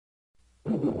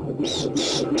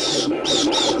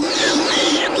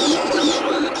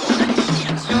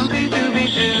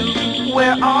Scooby-Dooby-Doo,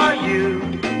 where are you?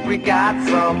 We got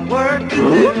some work to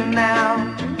do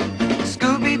now.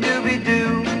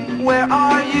 Scooby-Dooby-Doo, where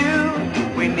are you?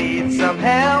 We need some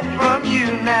help from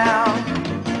you now.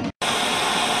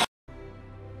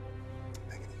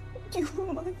 You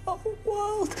were my whole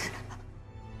world.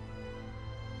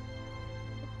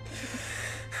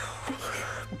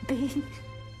 Being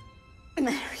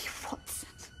Mary Watson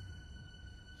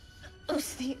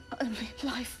was the only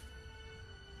life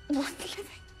worth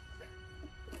living.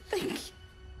 Thank you.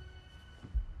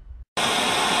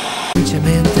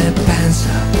 Semplicemente pensa,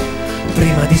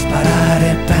 prima di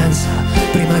sparare pensa,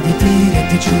 prima di dire e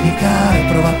di giudicare,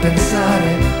 prova a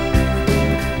pensare.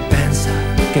 Pensa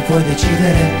che puoi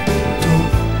decidere tu,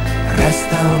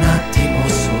 resta un attimo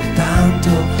soltanto,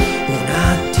 un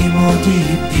attimo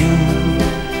di più,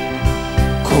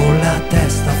 con la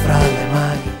testa fra le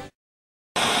mani.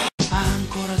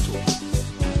 Ancora tu.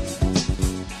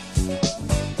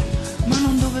 Ma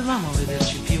non dovevamo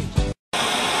vederci più.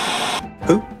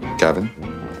 Who? Gavin.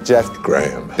 Jeff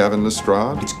Graham. Gavin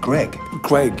Lestrade. It's Greg.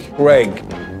 Greg. Greg.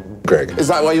 Greg. Is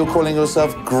that why you're calling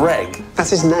yourself Greg? That's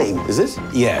his name. Is it?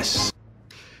 Yes.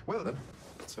 Well then,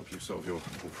 let's help you solve your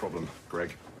problem,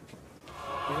 Greg.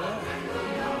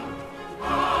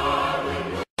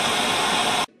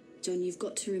 John, you've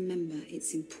got to remember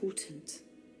it's important.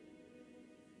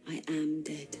 I am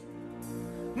dead.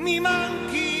 Mi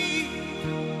manchi,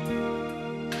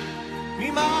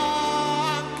 mi manchi.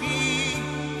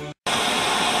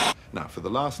 Now, for the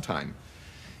last time,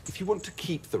 if you want to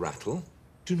keep the rattle,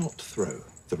 do not throw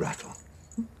the rattle.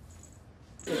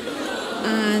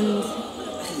 And...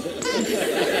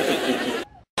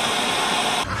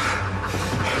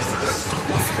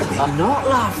 I'm not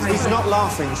laughing. He's not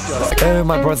laughing, Sherlock. Oh,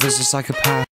 my brother's a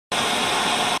psychopath.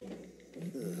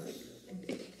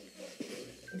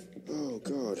 Oh,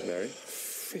 God. Mary?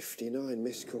 59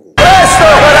 missed calls.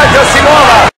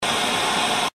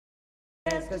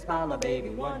 Spalla, baby,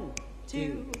 1,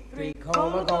 2, 3,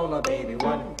 cola, cola, baby,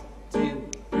 1, 2,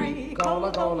 3, cola,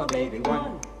 cola, baby,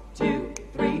 1, 2,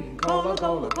 3, cola,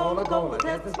 cola, cola, cola,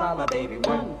 testa spalla, baby,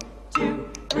 1,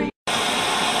 2, 3.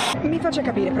 Mi faccia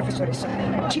capire,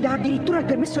 professoressa. Ci dà addirittura il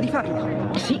permesso di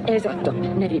farlo. Sì, esatto,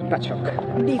 Neville Paciocca.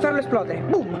 Di farlo esplodere.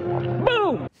 Boom!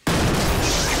 Boom!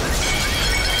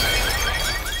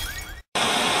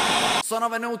 Sono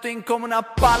venuto in come una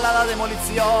palla da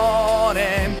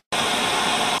demolizione.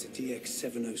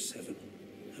 DX707.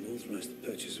 I've authorized the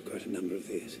purchase of quite a number of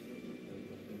these.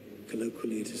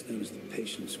 Colloquially, it is known as the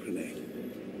patient's grenade.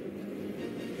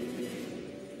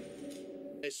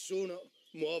 Nessuno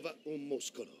muova un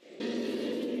muscolo.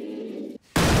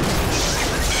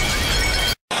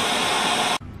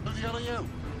 Who the hell are you?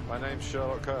 My name's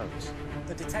Sherlock Holmes.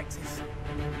 The detective.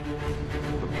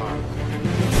 The pilot.